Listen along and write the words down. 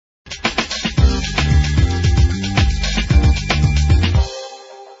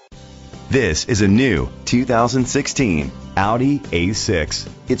This is a new 2016 Audi A6.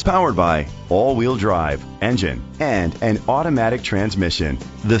 It's powered by all-wheel drive engine and an automatic transmission.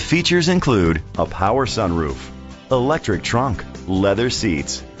 The features include a power sunroof, electric trunk, leather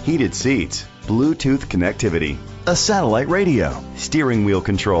seats, heated seats, Bluetooth connectivity, a satellite radio, steering wheel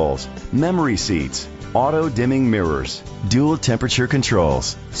controls, memory seats, auto-dimming mirrors, dual temperature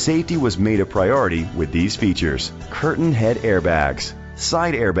controls. Safety was made a priority with these features: curtain head airbags,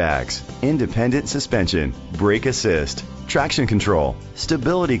 side airbags, independent suspension, brake assist, traction control,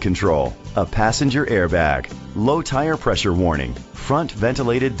 stability control, a passenger airbag, low tire pressure warning, front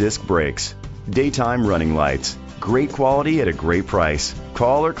ventilated disc brakes, daytime running lights. Great quality at a great price.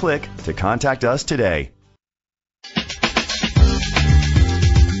 Call or click to contact us today.